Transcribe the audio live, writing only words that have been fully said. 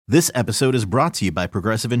This episode is brought to you by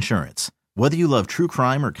Progressive Insurance. Whether you love true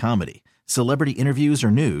crime or comedy, celebrity interviews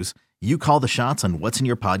or news, you call the shots on what's in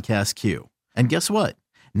your podcast queue. And guess what?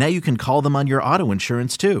 Now you can call them on your auto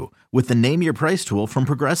insurance too with the Name Your Price tool from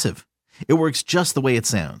Progressive. It works just the way it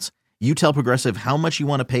sounds. You tell Progressive how much you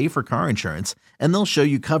want to pay for car insurance, and they'll show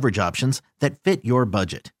you coverage options that fit your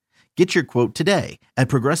budget. Get your quote today at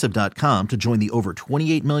Progressive.com to join the over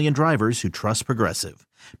 28 million drivers who trust Progressive.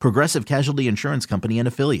 Progressive Casualty Insurance Company and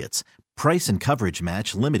Affiliates. Price and coverage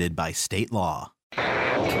match limited by state law.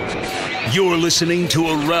 You're listening to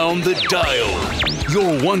Around the Dial,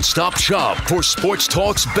 your one-stop shop for sports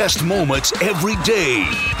talk's best moments every day.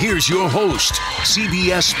 Here's your host,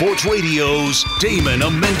 CBS Sports Radio's Damon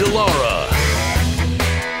Amendolara.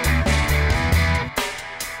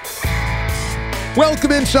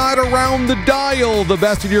 Welcome inside Around the Dial, the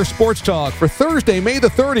best of your sports talk for Thursday, May the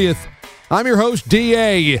 30th. I'm your host,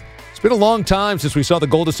 D.A. It's been a long time since we saw the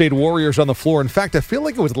Golden State Warriors on the floor. In fact, I feel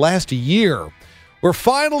like it was last year. We're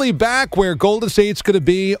finally back where Golden State's going to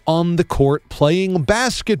be on the court playing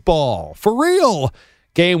basketball. For real.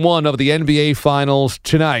 Game 1 of the NBA Finals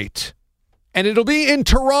tonight. And it'll be in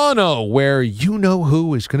Toronto, where you know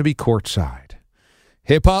who is going to be courtside.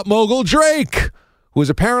 Hip-hop mogul Drake, who has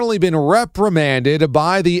apparently been reprimanded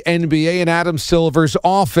by the NBA and Adam Silver's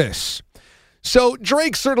office. So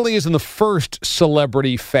Drake certainly isn't the first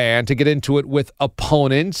celebrity fan to get into it with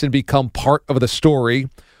opponents and become part of the story.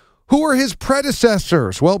 Who are his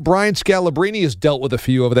predecessors? Well, Brian Scalabrine has dealt with a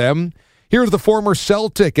few of them. Here's the former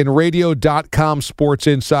Celtic and Radio.com sports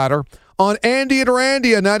insider on Andy and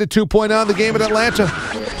Randy on 92.9 on The Game in Atlanta.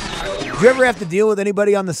 Do you ever have to deal with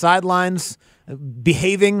anybody on the sidelines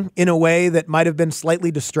behaving in a way that might have been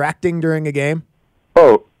slightly distracting during a game?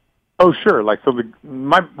 Oh, sure. Like, so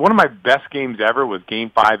one of my best games ever was Game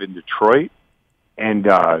 5 in Detroit, and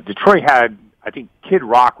Detroit had, I think, Kid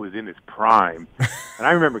Rock was in his prime, and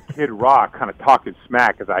I remember Kid Rock kind of talking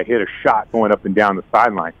smack as I hit a shot going up and down the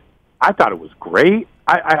sideline. I thought it was great.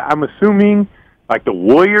 I'm assuming, like, the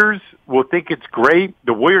Warriors will think it's great.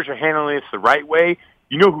 The Warriors are handling this the right way.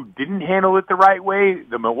 You know who didn't handle it the right way?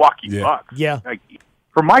 The Milwaukee Bucks. Yeah. Like,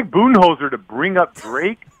 for Mike Budenholzer to bring up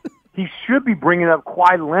Drake, he should be bringing up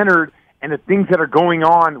Kawhi Leonard and the things that are going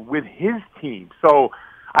on with his team. So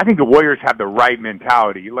I think the Warriors have the right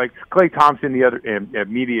mentality. Like Klay Thompson the other at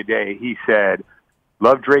Media Day, he said,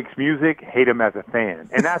 "Love Drake's music, hate him as a fan,"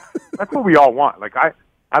 and that's what we all want. Like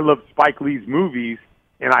I love Spike Lee's movies,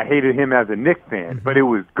 and I hated him as a Knicks fan, but it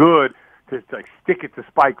was good to like stick it to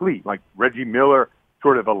Spike Lee. Like Reggie Miller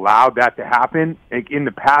sort of allowed that to happen. Like in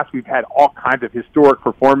the past, we've had all kinds of historic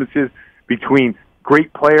performances between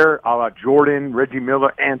great player a la Jordan, Reggie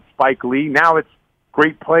Miller, and Spike Lee. Now it's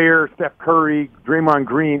great player Steph Curry, Draymond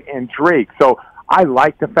Green, and Drake. So I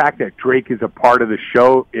like the fact that Drake is a part of the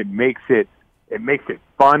show. It makes it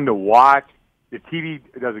fun to watch. The TV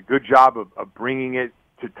does a good job of bringing it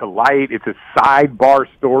to light. It's a sidebar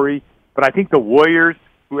story. But I think the Warriors,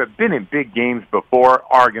 who have been in big games before,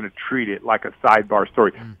 are going to treat it like a sidebar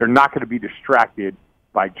story. They're not going to be distracted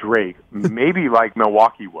by Drake, maybe like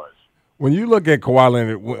Milwaukee was. When you look at Kawhi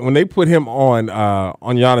Leonard, when they put him on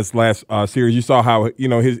Giannis last series, you saw how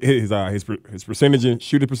his percentage,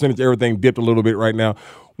 shooting percentage, everything dipped a little bit right now.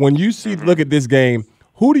 When you look at this game,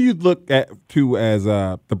 who do you look at as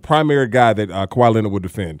the primary guy that Kawhi Leonard would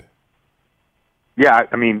defend? Yeah,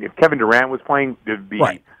 I mean, if Kevin Durant was playing, there'd be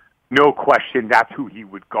no question that's who he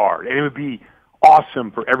would guard, and it would be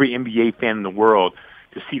awesome for every NBA fan in the world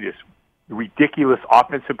to see this ridiculous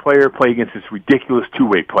offensive player play against this ridiculous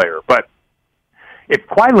two-way player. But if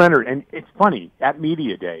Kawhi Leonard, and it's funny, at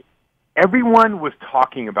Media Day, everyone was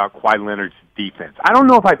talking about Kawhi Leonard's defense. I don't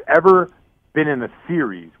know if I've ever been in a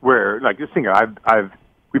series where, like this thing,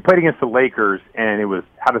 we played against the Lakers, and it was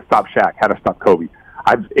how to stop Shaq, how to stop Kobe.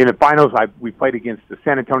 In the finals, we played against the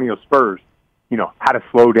San Antonio Spurs, how to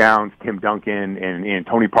slow down Tim Duncan and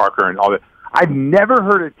Tony Parker and all that. I've never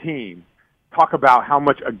heard a team talk about how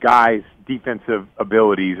much a guy's defensive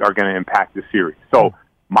abilities are going to impact the series. So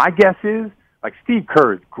my guess is, like, Steve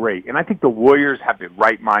Kerr is great, and I think the Warriors have the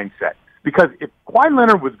right mindset. Because if Kawhi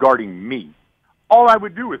Leonard was guarding me, all I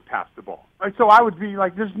would do is pass the ball. Right? So I would be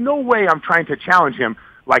like, there's no way I'm trying to challenge him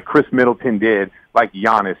like Chris Middleton did, like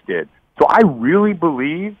Giannis did. So I really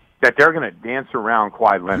believe that they're going to dance around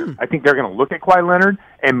Kawhi Leonard. I think they're going to look at Kawhi Leonard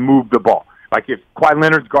and move the ball. Like if Kawhi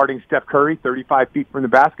Leonard's guarding Steph Curry 35 feet from the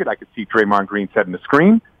basket, I could see Draymond Green setting the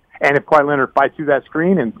screen. And if Kawhi Leonard fights through that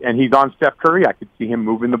screen and he's on Steph Curry, I could see him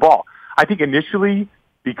moving the ball. I think initially,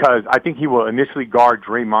 because I think he will initially guard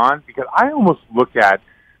Draymond, because I almost look at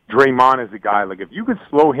Draymond as a guy, like if you could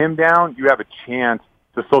slow him down, you have a chance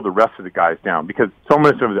to slow the rest of the guys down because so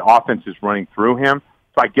much of the offense is running through him.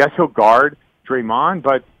 So I guess he'll guard Draymond,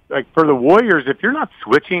 but like for the Warriors, if you're not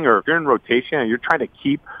switching or if you're in rotation and you're trying to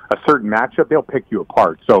keep a certain matchup, they'll pick you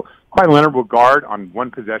apart. So Kawhi Leonard will guard on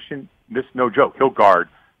one possession. This no joke. He'll guard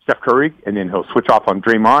Steph Curry, and then he'll switch off on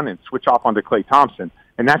Draymond and switch off onto Klay Thompson.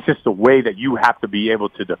 And that's just the way that you have to be able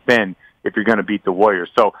to defend if you're going to beat the Warriors.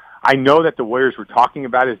 So I know that the Warriors were talking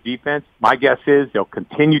about his defense. My guess is they'll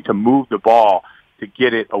continue to move the ball to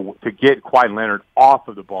get Kawhi Leonard off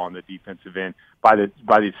of the ball on the defensive end by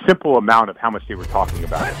the simple amount of how much they were talking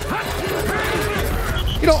about it.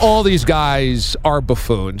 You know, all these guys are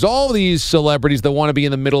buffoons. All these celebrities that want to be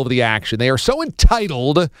in the middle of the action. They are so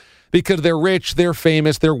entitled because they're rich, they're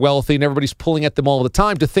famous, they're wealthy, and everybody's pulling at them all the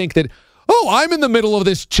time to think that, oh, I'm in the middle of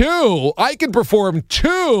this too. I can perform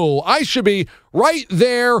too. I should be right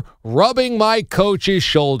there rubbing my coach's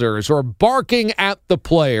shoulders or barking at the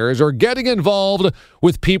players or getting involved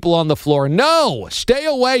with people on the floor. No, stay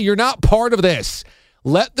away. You're not part of this.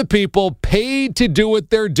 Let the people paid to do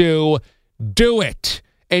what they're due do it.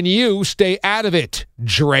 And you stay out of it,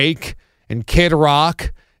 Drake and Kid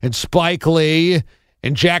Rock and Spike Lee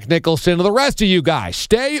and Jack Nicholson and the rest of you guys.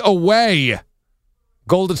 Stay away.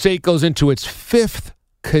 Golden State goes into its 5th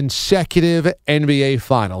consecutive NBA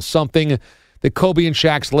Finals, something that Kobe and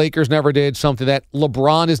Shaq's Lakers never did, something that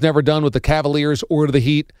LeBron has never done with the Cavaliers or the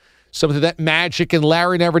Heat, something that Magic and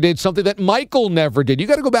Larry never did, something that Michael never did. You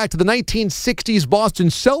got to go back to the 1960s Boston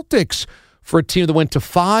Celtics for a team that went to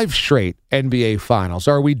 5 straight NBA Finals.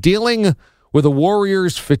 Are we dealing with a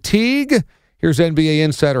Warriors fatigue? Here's NBA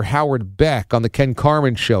insider Howard Beck on the Ken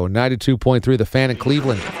Carman Show, 92.3 The Fan in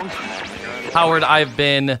Cleveland. Howard, I've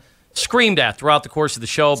been screamed at throughout the course of the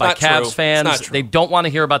show by Cavs fans. They don't want to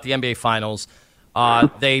hear about the NBA Finals.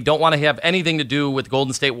 They don't want to have anything to do with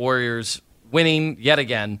Golden State Warriors winning yet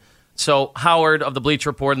again. So Howard of the Bleacher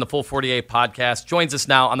Report and the Full 48 podcast joins us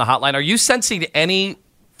now on the hotline. Are you sensing any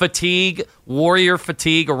fatigue, Warrior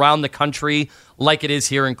fatigue around the country like it is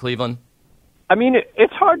here in Cleveland? I mean,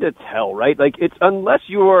 it's hard to tell, right? Like, it's unless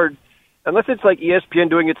it's like ESPN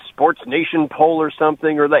doing its Sports Nation poll or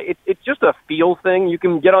something, or like it's just a feel thing. You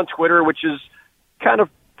can get on Twitter, which is kind of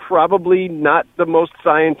probably not the most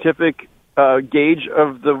scientific gauge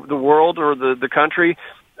of the world or the country.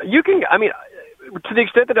 You can, I mean, to the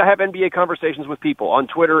extent that I have NBA conversations with people on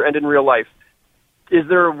Twitter and in real life, is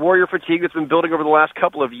there a Warrior fatigue that's been building over the last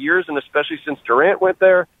couple of years, and especially since Durant went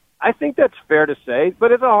there? I think that's fair to say,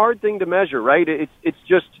 but it's a hard thing to measure, right? It's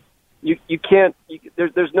just you can't.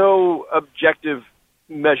 There's no objective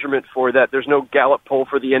measurement for that. There's no Gallup poll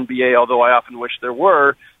for the NBA, although I often wish there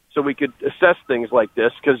were, so we could assess things like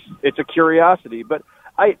this because it's a curiosity. But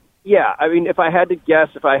I mean, if I had to guess,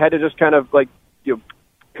 if I had to just kind of like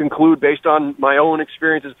conclude based on my own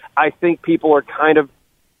experiences, I think people are kind of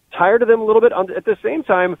tired of them a little bit. At the same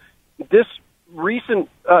time, this recent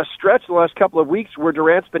stretch the last couple of weeks where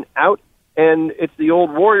Durant's been out and it's the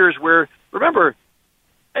old Warriors where, remember,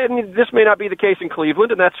 I mean, this may not be the case in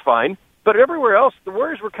Cleveland, and that's fine, but everywhere else, the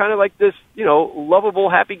Warriors were kind of like this, lovable,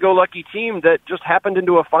 happy-go-lucky team that just happened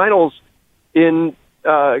into a finals in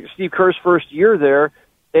Steve Kerr's first year there,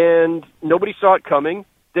 and nobody saw it coming.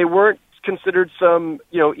 They weren't considered some,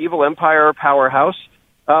 evil empire powerhouse.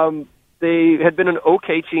 They had been an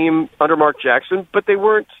okay team under Mark Jackson, but they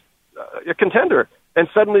weren't a contender. And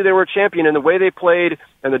suddenly they were a champion, and the way they played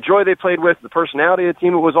and the joy they played with, the personality of the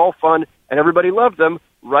team, it was all fun, and everybody loved them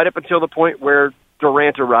right up until the point where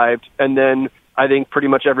Durant arrived, and then I think pretty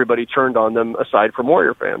much everybody turned on them aside from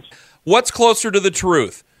Warrior fans. What's closer to the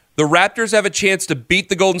truth? The Raptors have a chance to beat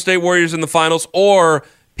the Golden State Warriors in the finals, or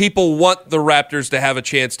people want the Raptors to have a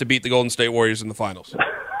chance to beat the Golden State Warriors in the finals?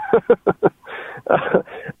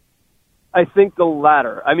 I think the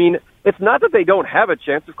latter. I mean, it's not that they don't have a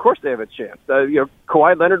chance. Of course they have a chance.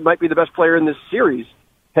 Kawhi Leonard might be the best player in this series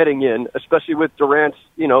heading in, especially with Durant,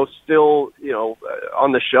 still,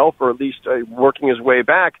 on the shelf or at least working his way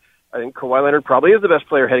back. I think Kawhi Leonard probably is the best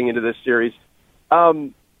player heading into this series.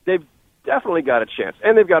 They've definitely got a chance,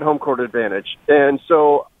 and they've got home court advantage. And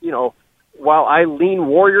so, while I lean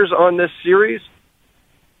Warriors on this series,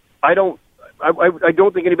 I don't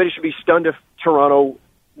think anybody should be stunned if Toronto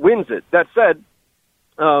wins it. That said,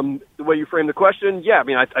 the way you frame the question, yeah, I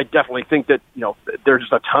mean, I definitely think that, there's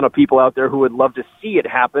just a ton of people out there who would love to see it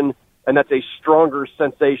happen, and that's a stronger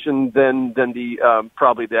sensation than the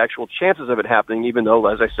probably the actual chances of it happening, even though,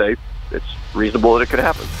 as I say, it's reasonable that it could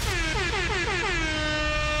happen.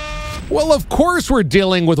 Well, of course we're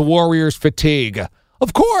dealing with Warriors fatigue.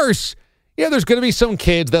 Of course. Yeah, there's going to be some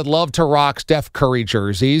kids that love to rock Steph Curry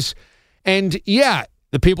jerseys. And yeah,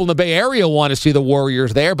 The people in the Bay Area want to see the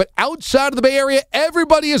Warriors there, but outside of the Bay Area,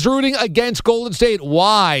 everybody is rooting against Golden State.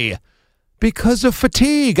 Why? Because of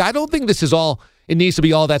fatigue. I don't think this is it needs to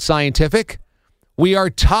be all that scientific. We are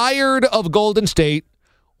tired of Golden State.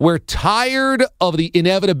 We're tired of the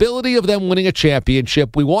inevitability of them winning a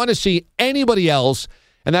championship. We want to see anybody else,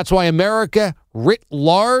 and that's why America writ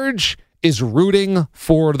large is rooting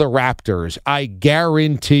for the Raptors. I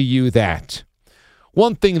guarantee you that.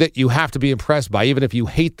 One thing that you have to be impressed by, even if you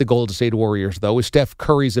hate the Golden State Warriors, though, is Steph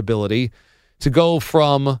Curry's ability to go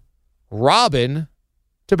from Robin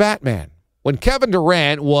to Batman. When Kevin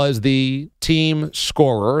Durant was the team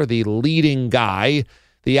scorer, the leading guy,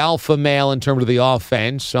 the alpha male in terms of the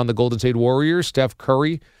offense on the Golden State Warriors, Steph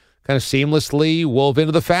Curry kind of seamlessly wove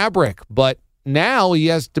into the fabric. But now he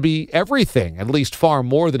has to be everything, at least far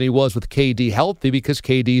more than he was with KD healthy because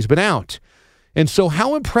KD's been out. And so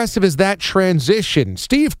how impressive is that transition?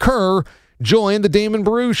 Steve Kerr joined the Damon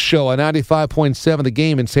Bruce Show on 95.7 The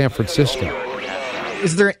Game in San Francisco.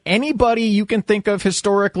 Is there anybody you can think of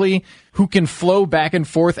historically who can flow back and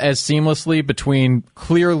forth as seamlessly between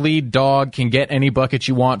clear lead dog, can get any bucket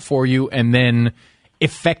you want for you, and then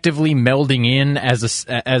effectively melding in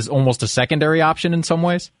as almost a secondary option in some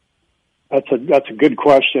ways? That's a good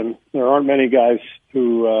question. There aren't many guys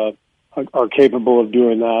who are capable of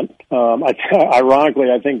doing that. Ironically,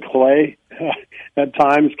 I think Clay at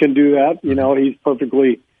times can do that. You know, he's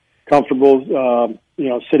perfectly comfortable,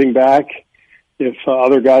 sitting back if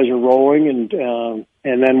other guys are rolling,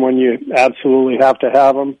 and then when you absolutely have to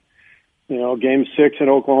have him, Game 6 in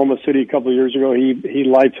Oklahoma City a couple of years ago, he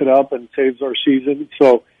lights it up and saves our season.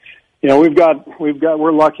 So,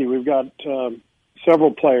 we're lucky. We've got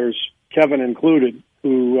several players, Kevin included,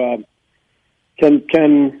 who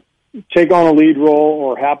can take on a lead role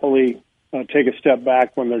or happily take a step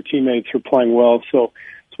back when their teammates are playing well. So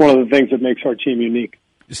it's one of the things that makes our team unique.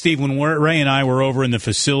 Steve, when Ray and I were over in the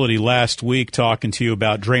facility last week talking to you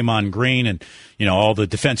about Draymond Green and, all the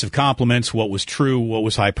defensive compliments, what was true, what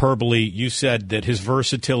was hyperbole, you said that his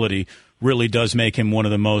versatility really does make him one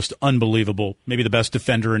of the most unbelievable, maybe the best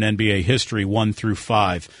defender in NBA history, 1 through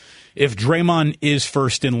 5. If Draymond is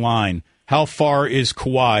first in line, how far is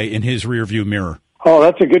Kawhi in his rearview mirror? Oh,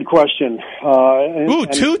 that's a good question.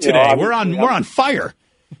 Two today. We're on fire.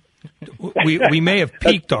 We may have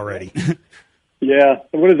peaked already. Yeah.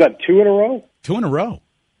 What is that, 2 in a row? 2 in a row.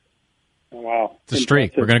 Oh, wow. It's a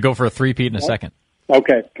streak. We're going to go for a three-peat in a second.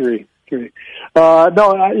 Okay, three.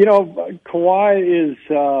 Kawhi is,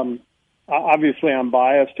 obviously I'm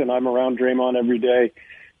biased and I'm around Draymond every day,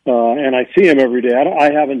 and I see him every day.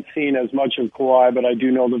 I haven't seen as much of Kawhi, but I do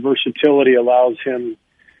know the versatility allows him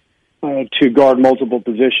to guard multiple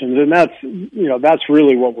positions, and that's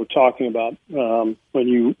really what we're talking about when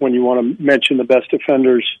you want to mention the best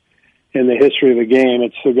defenders in the history of the game.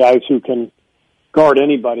 It's the guys who can guard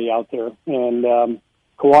anybody out there. And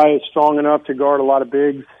Kawhi is strong enough to guard a lot of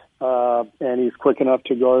bigs, and he's quick enough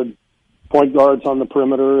to guard point guards on the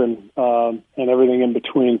perimeter and everything in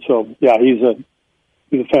between. So, yeah, he's a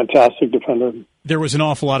fantastic defender. There was an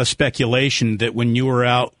awful lot of speculation that when you were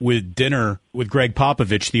out with dinner with Greg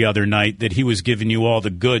Popovich the other night, that he was giving you all the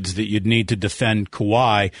goods that you'd need to defend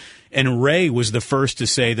Kawhi. And Ray was the first to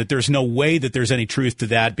say that there's no way that there's any truth to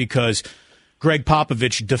that because Greg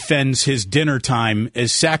Popovich defends his dinner time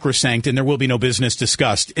as sacrosanct and there will be no business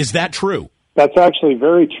discussed. Is that true? That's actually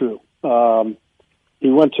very true. He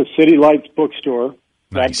went to City Lights bookstore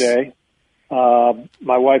that day.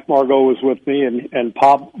 My wife Margot was with me, and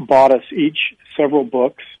Pop bought us each several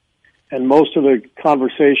books, and most of the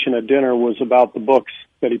conversation at dinner was about the books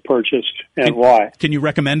that he purchased and why. Can you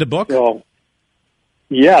recommend a book? So,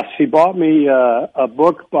 yes, he bought me a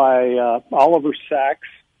book by Oliver Sacks,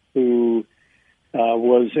 who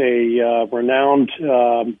was a renowned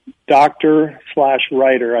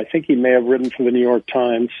doctor/writer. I think he may have written for the New York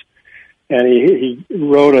Times, and he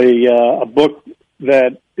wrote a book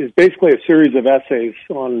that is basically a series of essays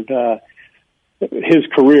on his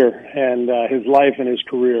career and his life and his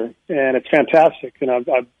career, and it's fantastic. And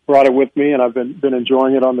I've brought it with me, and I've been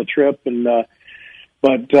enjoying it on the trip. And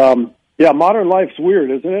yeah, modern life's weird,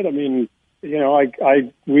 isn't it? I mean,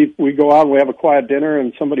 we go out and we have a quiet dinner,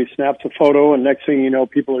 and somebody snaps a photo, and next thing you know,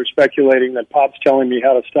 people are speculating that Pop's telling me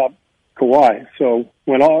how to stop Kawhi. So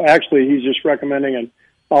actually he's just recommending an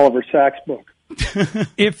Oliver Sacks book.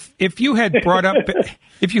 If you had brought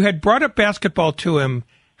up basketball to him,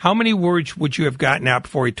 how many words would you have gotten out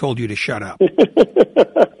before he told you to shut up?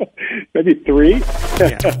 Maybe 3.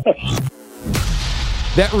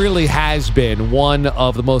 That really has been one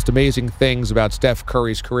of the most amazing things about Steph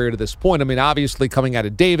Curry's career to this point. I mean, obviously coming out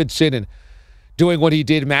of Davidson and doing what he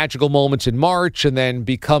did, magical moments in March, and then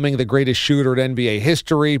becoming the greatest shooter in NBA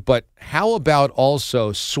history. But how about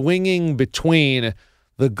also swinging between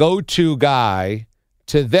the go-to guy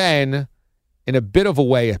to then, in a bit of a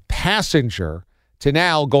way, a passenger, to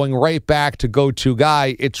now going right back to go-to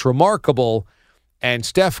guy? It's remarkable. And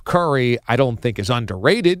Steph Curry, I don't think is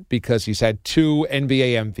underrated because he's had 2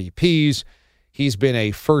 NBA MVPs. He's been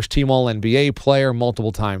a first-team All-NBA player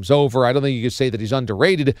multiple times over. I don't think you could say that he's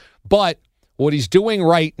underrated, but what he's doing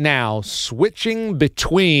right now, switching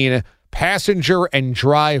between passenger and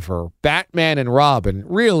driver, Batman and Robin,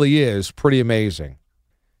 really is pretty amazing.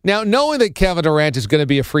 Now, knowing that Kevin Durant is going to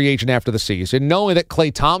be a free agent after the season, knowing that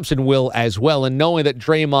Klay Thompson will as well, and knowing that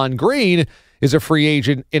Draymond Green is a free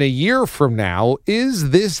agent in a year from now,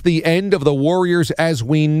 is this the end of the Warriors as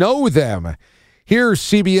we know them? Here's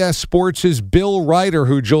CBS Sports' Bill Ryder,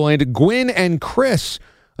 who joined Gwynn and Chris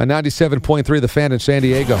on 97.3 The Fan in San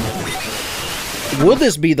Diego. Will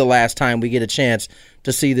this be the last time we get a chance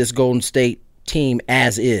to see this Golden State team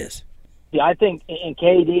as is? Yeah, I think in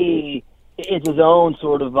KD, it's his own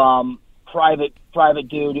sort of private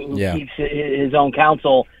dude who keeps his own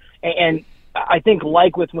counsel. And I think,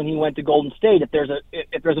 like with when he went to Golden State, if there's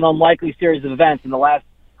an unlikely series of events, and the last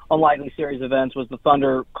unlikely series of events was the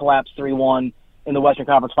Thunder collapsed 3-1 in the Western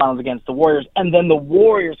Conference Finals against the Warriors, and then the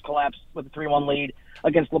Warriors collapsed with a 3-1 lead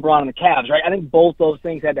against LeBron and the Cavs, right? I think both those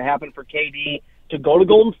things had to happen for KD to go to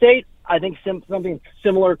Golden State. I think something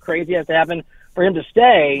similar, crazy has to happen for him to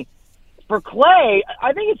stay. For Klay,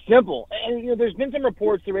 I think it's simple. And, there's been some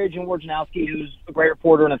reports through Agent Wojnarowski, who's a great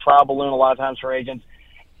reporter and a trial balloon a lot of times for agents.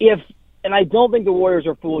 And I don't think the Warriors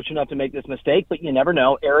are foolish enough to make this mistake, but you never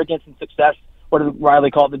know. Arrogance and success, what did Riley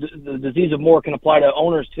call it, the disease of more, can apply to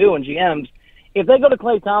owners too and GMs. If they go to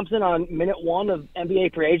Klay Thompson on minute 1 of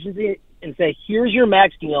NBA free agency and say, here's your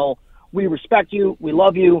max deal, we respect you, we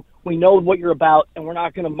love you, we know what you're about, and we're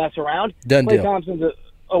not going to mess around, Klay Thompson's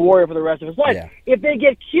a Warrior for the rest of his life. Yeah. If they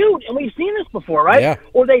get cute, and we've seen this before, right? Yeah.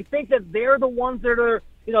 Or they think that they're the ones that are,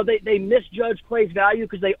 they misjudge Klay's value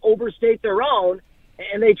because they overstate their own,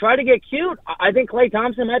 and they try to get cute, I think Klay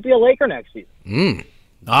Thompson might be a Laker next season.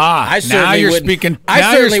 Now you're speaking.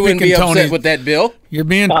 I certainly wouldn't be upset with that, Bill. You're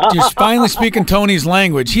finally speaking Tony's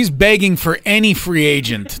language. He's begging for any free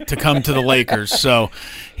agent to come to the Lakers. So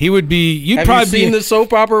he would be. Have you seen the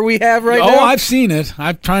soap opera we have right now? Oh, I've seen it.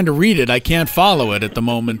 I'm trying to read it. I can't follow it at the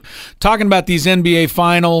moment. Talking about these NBA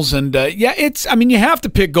finals, and it's. I mean, you have to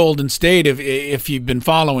pick Golden State if you've been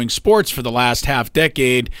following sports for the last half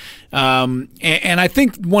decade. And I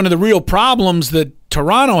think one of the real problems that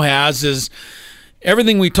Toronto has is,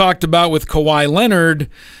 everything we talked about with Kawhi Leonard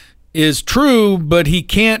is true, but he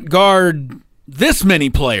can't guard this many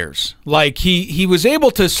players. Like, he was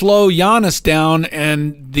able to slow Giannis down,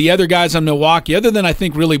 and the other guys on Milwaukee, other than I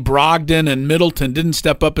think really Brogdon and Middleton, didn't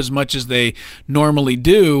step up as much as they normally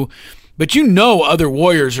do. But other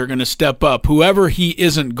Warriors are going to step up. Whoever he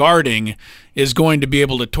isn't guarding is going to be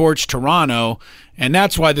able to torch Toronto, and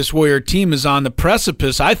that's why this Warrior team is on the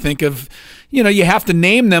precipice, I think, of, you have to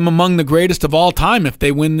name them among the greatest of all time if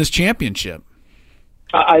they win this championship.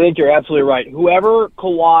 I think you're absolutely right. Whoever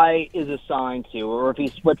Kawhi is assigned to, or if he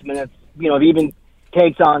splits minutes, if he even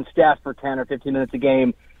takes on Steph for 10 or 15 minutes a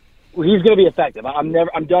game, he's going to be effective. I'm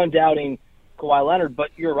done doubting Kawhi Leonard, but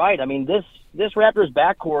you're right. I mean, this Raptors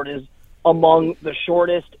backcourt is among the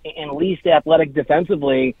shortest and least athletic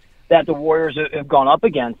defensively that the Warriors have gone up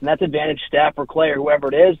against, and that's advantage Steph or Klay or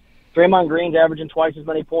whoever it is. Draymond Green's averaging twice as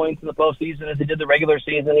many points in the postseason as he did the regular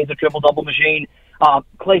season. He's a triple-double machine.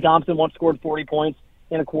 Klay Thompson once scored 40 points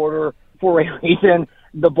in a quarter for a reason.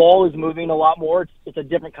 The ball is moving a lot more. It's a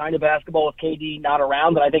different kind of basketball with KD not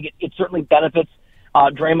around, but I think it certainly benefits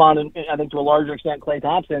Draymond and I think to a larger extent Klay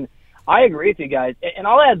Thompson. I agree with you guys. And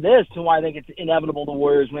I'll add this to why I think it's inevitable the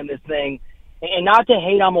Warriors win this thing. And not to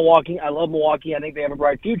hate on Milwaukee. I love Milwaukee. I think they have a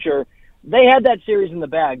bright future. They had that series in the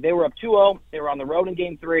bag. They were up 2-0. They were on the road in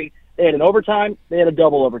Game 3. They had an overtime. They had a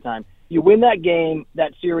double overtime. You win that game,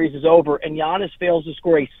 that series is over, and Giannis fails to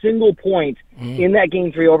score a single point in that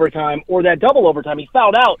Game 3 overtime or that double overtime. He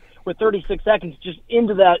fouled out with 36 seconds just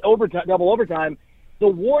into that double overtime. The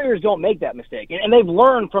Warriors don't make that mistake. And they've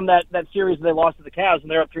learned from that series they lost to the Cavs,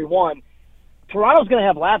 and they're up 3-1. Toronto's going to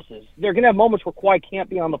have lapses. They're going to have moments where Kawhi can't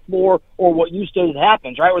be on the floor or what you stated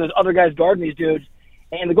happens, right, where there's other guys guarding these dudes.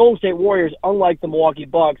 And the Golden State Warriors, unlike the Milwaukee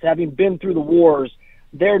Bucks, having been through the wars,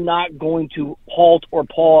 they're not going to halt or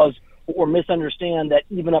pause or misunderstand that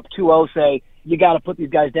even up 2-0 say, you got to put these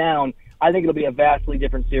guys down. I think it'll be a vastly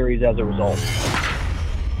different series as a result.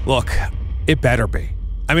 Look, it better be.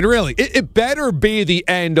 I mean, really, it better be the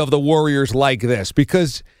end of the Warriors like this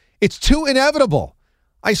because it's too inevitable.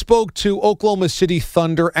 I spoke to Oklahoma City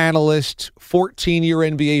Thunder analyst, 14-year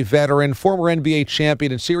NBA veteran, former NBA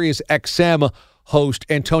champion, and Sirius XM host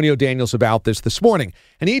Antonio Daniels about this morning.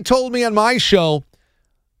 And he told me on my show,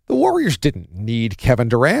 the Warriors didn't need Kevin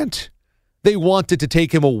Durant. They wanted to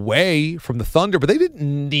take him away from the Thunder, but they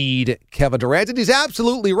didn't need Kevin Durant. And he's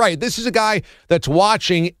absolutely right. This is a guy that's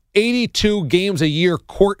watching 82 games a year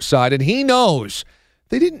courtside, and he knows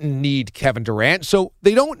they didn't need Kevin Durant, so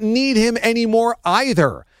they don't need him anymore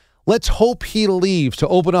either. Let's hope he leaves to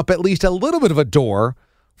open up at least a little bit of a door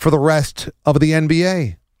for the rest of the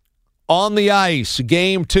NBA. On the ice,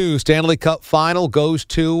 Game 2, Stanley Cup Final goes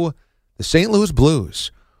to the St. Louis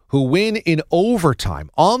Blues, who win in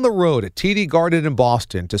overtime on the road at TD Garden in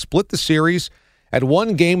Boston to split the series at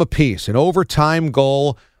 1 game apiece. An overtime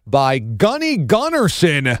goal by Gunny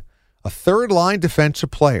Gunnarsson, a third-line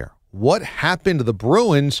defensive player. What happened to the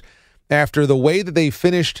Bruins after the way that they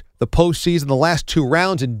finished the postseason, the last 2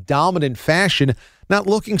 rounds in dominant fashion, not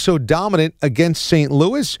looking so dominant against St.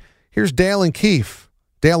 Louis? Here's Dale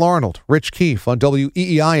Arnold, Rich Keefe on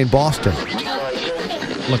WEEI in Boston.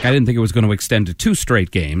 Look, I didn't think it was going to extend to 2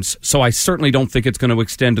 straight games, so I certainly don't think it's going to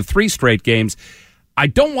extend to 3 straight games. I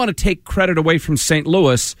don't want to take credit away from St.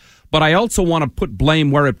 Louis, but I also want to put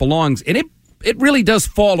blame where it belongs. And it really does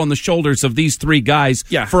fall on the shoulders of these 3 guys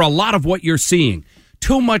for a lot of what you're seeing.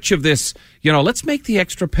 Too much of this, let's make the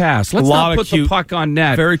extra pass. Let's not put the puck on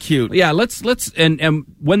net. Very cute. Yeah, let's and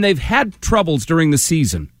when they've had troubles during the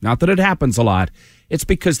season, not that it happens a lot, it's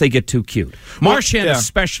because they get too cute. Marchand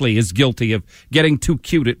especially is guilty of getting too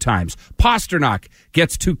cute at times. Pasternak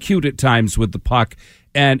gets too cute at times with the puck,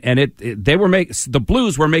 and the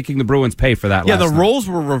Blues were making the Bruins pay for that. Yeah, last the night. roles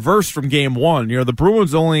were reversed from Game 1. The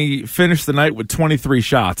Bruins only finished the night with 23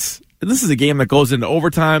 shots. And this is a game that goes into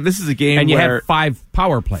overtime. This is a game and you where had 5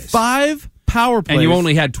 power plays. 5 power plays, and you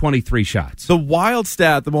only had 23 shots. The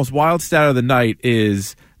most wild stat of the night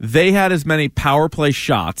is they had as many power play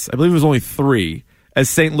shots. I believe it was only 3. As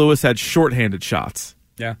St. Louis had shorthanded shots.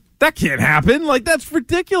 Yeah. That can't happen. That's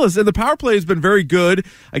ridiculous. And the power play has been very good.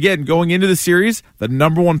 Again, going into the series, the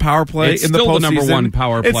number 1 power play it's in the postseason. Still the number 1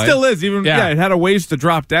 power play. It still is. It had a ways to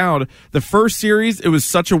drop down. The first series, it was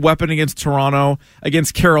such a weapon against Toronto.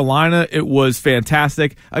 Against Carolina, it was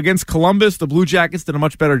fantastic. Against Columbus, the Blue Jackets did a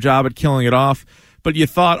much better job at killing it off. But you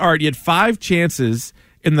thought, all right, you had 5 chances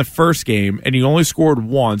in the first game, and you only scored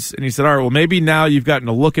once, and he said, all right, well, maybe now you've gotten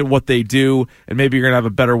to look at what they do, and maybe you're going to have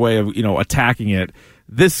a better way of, attacking it.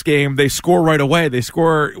 This game, they score right away. They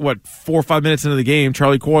score, 4 or 5 minutes into the game,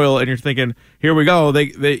 Charlie Coyle, and you're thinking, here we go. They're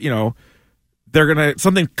going to,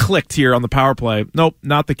 something clicked here on the power play. Nope,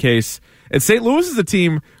 not the case. And St. Louis is a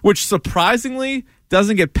team which surprisingly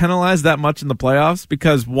doesn't get penalized that much in the playoffs,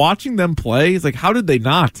 because watching them play, it's like, how did they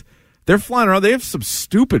not? They're flying around. They have some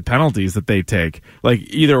stupid penalties that they take,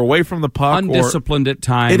 either away from the puck, undisciplined at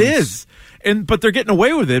times. It is, but they're getting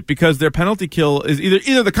away with it because their penalty kill is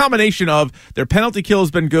either the combination of their penalty kill has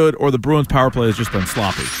been good or the Bruins power play has just been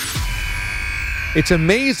sloppy. It's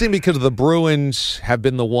amazing because the Bruins have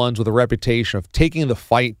been the ones with a reputation of taking the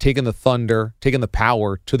fight, taking the thunder, taking the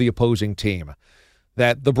power to the opposing team.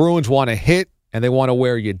 That the Bruins want to hit and they want to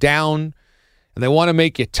wear you down. And they want to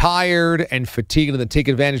make you tired and fatigued and then take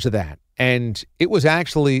advantage of that. And it was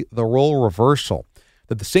actually the role reversal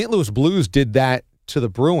that the St. Louis Blues did that to the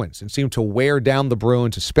Bruins and seemed to wear down the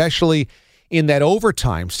Bruins, especially in that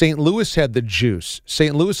overtime. St. Louis had the juice.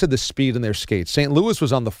 St. Louis had the speed in their skates. St. Louis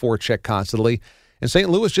was on the forecheck constantly. And St.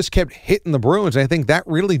 Louis just kept hitting the Bruins. And I think that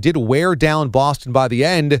really did wear down Boston by the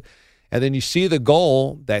end. And then you see the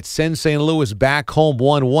goal that sends St. Louis back home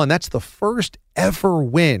 1-1. That's the first ever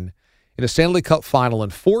win in a Stanley Cup final,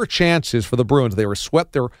 and 4 chances for the Bruins. They were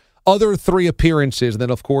swept their other 3 appearances, and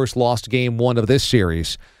then, of course, lost Game 1 of this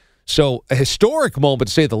series. So a historic moment,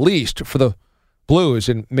 to say the least, for the Blues,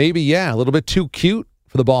 and maybe, a little bit too cute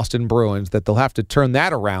for the Boston Bruins, that they'll have to turn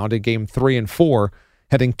that around in Game 3 and 4,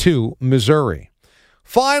 heading to Missouri.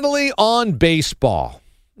 Finally, on baseball.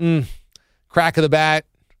 Crack of the bat,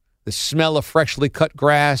 the smell of freshly cut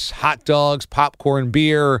grass, hot dogs, popcorn,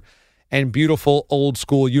 beer, and beautiful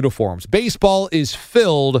old-school uniforms. Baseball is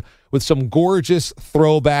filled with some gorgeous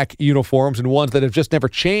throwback uniforms and ones that have just never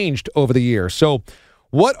changed over the years. So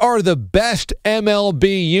what are the best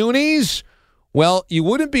MLB unis? Well, you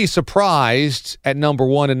wouldn't be surprised at number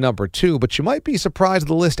 1 and number 2, but you might be surprised at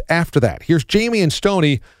the list after that. Here's Jamie and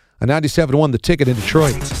Stoney on 97.1 The Ticket in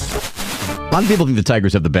Detroit. A lot of people think the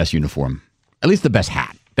Tigers have the best uniform, at least the best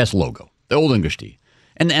hat, best logo, the Old English tee.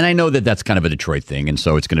 And I know that that's kind of a Detroit thing, and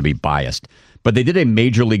so it's going to be biased. But they did a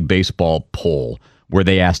Major League Baseball poll where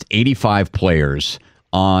they asked 85 players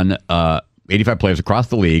across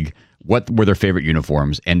the league what were their favorite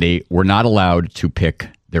uniforms, and they were not allowed to pick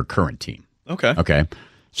their current team. Okay. Okay.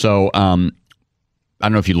 So I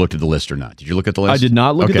don't know if you looked at the list or not. Did you look at the list? I did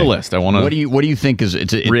not look at the list. I want to. What do you think is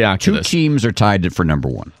react to two this. teams are tied for number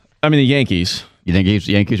one? I mean, the Yankees. You think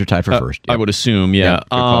Yankees are tied for first? I would assume, yeah. good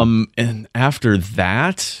call. And after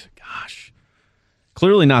that, gosh,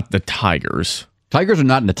 clearly not the Tigers. Tigers are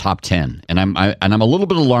not in the top 10, and I'm a little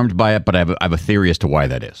bit alarmed by it, but I have a theory as to why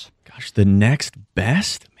that is. Gosh, the next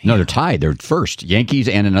best? Man. No, they're tied. They're first. Yankees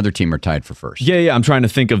and another team are tied for first. Yeah. I'm trying to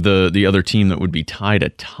think of the other team that would be tied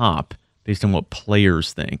atop based on what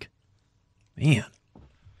players think. Man,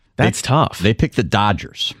 that's tough. They picked the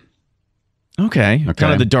Dodgers. Okay.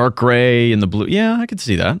 Kind of the dark gray and the blue. Yeah, I could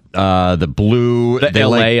see that. The blue, the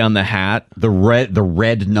LA on the hat, the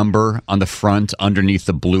red number on the front underneath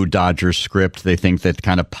the blue Dodgers script. They think that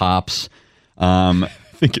kind of pops. I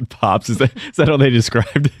think it pops. Is that how they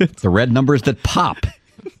described it? The red numbers that pop.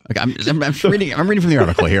 I'm reading from the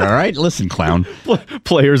article here. All right, listen, clown.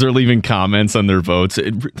 Players are leaving comments on their votes.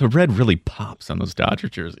 The red really pops on those Dodger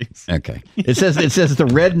jerseys. Okay, it says the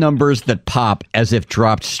red numbers that pop as if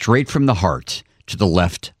dropped straight from the heart to the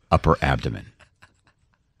left upper abdomen.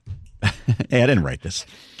 Hey, I didn't write this.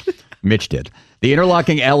 Mitch did. The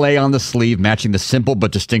interlocking LA on the sleeve, matching the simple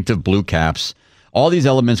but distinctive blue caps. All these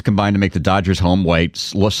elements combine to make the Dodgers home white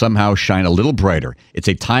somehow shine a little brighter. It's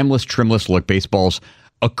a timeless, trimless look. Baseball's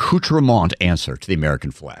accoutrement answer to the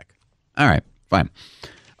American flag. All right, fine.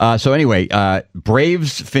 So anyway,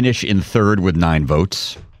 Braves finish in third with 9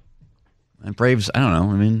 votes. And Braves, I don't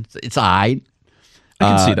know. I mean, it's all right. I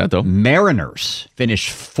can see that, though. Mariners finish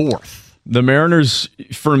fourth. The Mariners,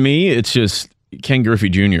 for me, it's just Ken Griffey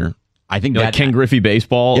Jr. I think that Ken Griffey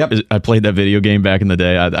baseball. Yep. I played that video game back in the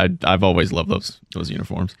day. I've always loved those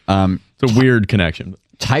uniforms. It's a weird connection.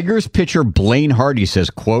 Tigers pitcher Blaine Hardy says,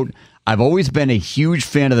 quote, "I've always been a huge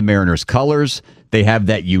fan of the Mariners' colors. They have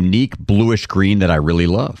that unique bluish green that I really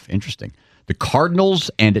love." Interesting. The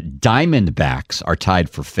Cardinals and Diamondbacks are tied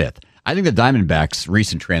for fifth. I think the Diamondbacks'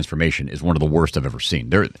 recent transformation is one of the worst I've ever seen.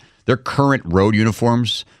 Their current road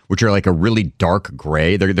uniforms, which are like a really dark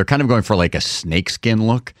gray, they're kind of going for like a snakeskin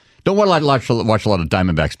look. Don't watch a lot of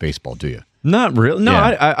Diamondbacks baseball, do you? Not really. No,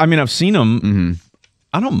 yeah. I mean, I've seen them. Mm-hmm.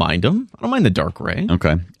 I don't mind them. I don't mind the dark gray.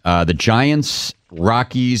 Okay. The Giants,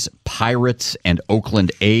 Rockies, Pirates, and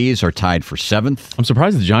Oakland A's are tied for 7th. I'm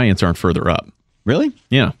surprised the Giants aren't further up. Really?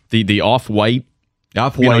 Yeah. The off-white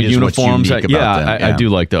is uniforms. What's unique about them. I do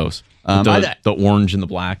like those. The orange and the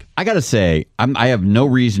black. I got to say, I have no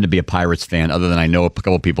reason to be a Pirates fan other than I know a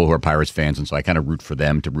couple of people who are Pirates fans, and so I kind of root for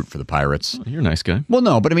them to root for the Pirates. Oh, you're a nice guy. Well,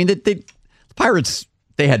 no, but I mean, the Pirates,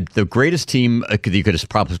 they had the greatest team you could have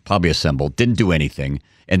probably assembled, didn't do anything,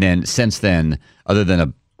 and then since then, other than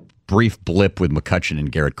a brief blip with McCutchen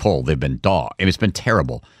and Garrett Cole, they've been dog. I mean, it's been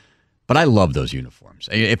terrible. But I love those uniforms.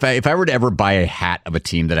 If I were to ever buy a hat of a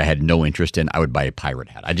team that I had no interest in, I would buy a Pirate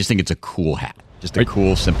hat. I just think it's a cool hat. Just a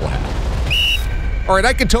cool, simple hat. All right,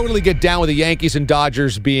 I can totally get down with the Yankees and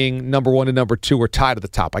Dodgers being number 1 and number 2 or tied at the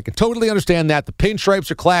top. I can totally understand that. The pinstripes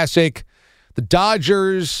are classic. The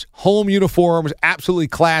Dodgers home uniforms, absolutely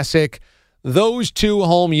classic. Those 2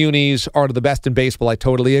 home unis are the best in baseball. I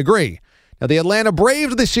totally agree. Now, the Atlanta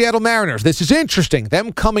Braves and the Seattle Mariners. This is interesting.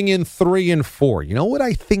 Them coming in 3 and 4. You know what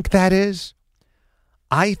I think that is?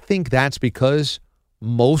 I think that's because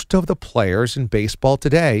most of the players in baseball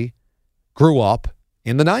today grew up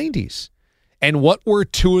in the 90s. And what were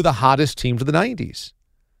 2 of the hottest teams of the 90s?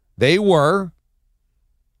 They were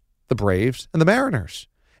the Braves and the Mariners.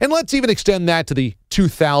 And let's even extend that to the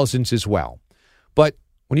 2000s as well. But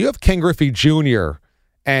when you have Ken Griffey Jr.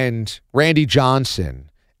 and Randy Johnson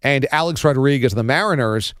and Alex Rodriguez and the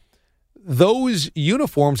Mariners, those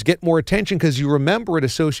uniforms get more attention because you remember it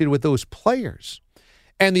associated with those players.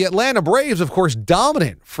 And the Atlanta Braves, of course,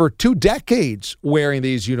 dominant for 2 decades wearing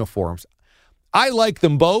these uniforms. I like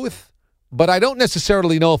them both, but I don't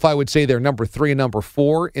necessarily know if I would say they're number 3 and number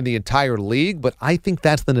 4 in the entire league, but I think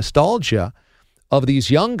that's the nostalgia of these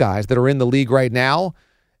young guys that are in the league right now,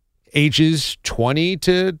 ages 20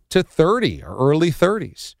 to 30 or early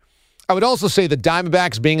 30s. I would also say the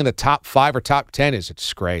Diamondbacks being in the top 5 or top 10 is a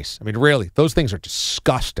disgrace. I mean, really, those things are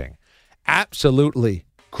disgusting. Absolutely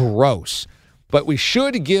gross. But we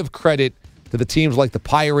should give credit to the teams like the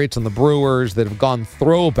Pirates and the Brewers that have gone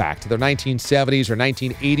throwback to their 1970s or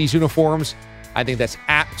 1980s uniforms. I think that's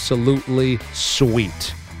absolutely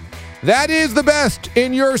sweet. That is the best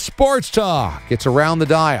in your sports talk. It's Around the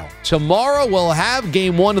Dial. Tomorrow we'll have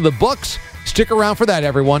Game 1 of the books. Stick around for that,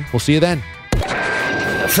 everyone. We'll see you then.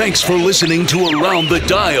 Thanks for listening to Around the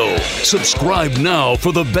Dial. Subscribe now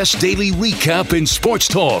for the best daily recap in sports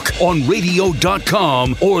talk on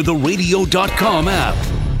radio.com or the radio.com app.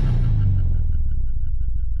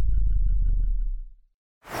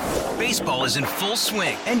 Baseball is in full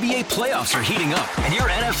swing. NBA playoffs are heating up, and your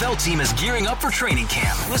NFL team is gearing up for training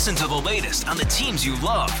camp. Listen to the latest on the teams you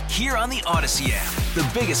love here on the Odyssey app. The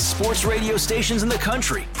biggest sports radio stations in the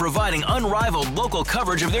country, providing unrivaled local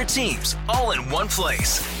coverage of their teams, all in one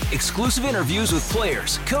place. Exclusive interviews with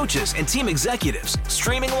players, coaches, and team executives,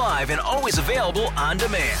 streaming live and always available on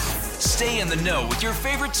demand. Stay in the know with your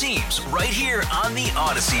favorite teams right here on the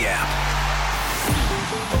Odyssey app.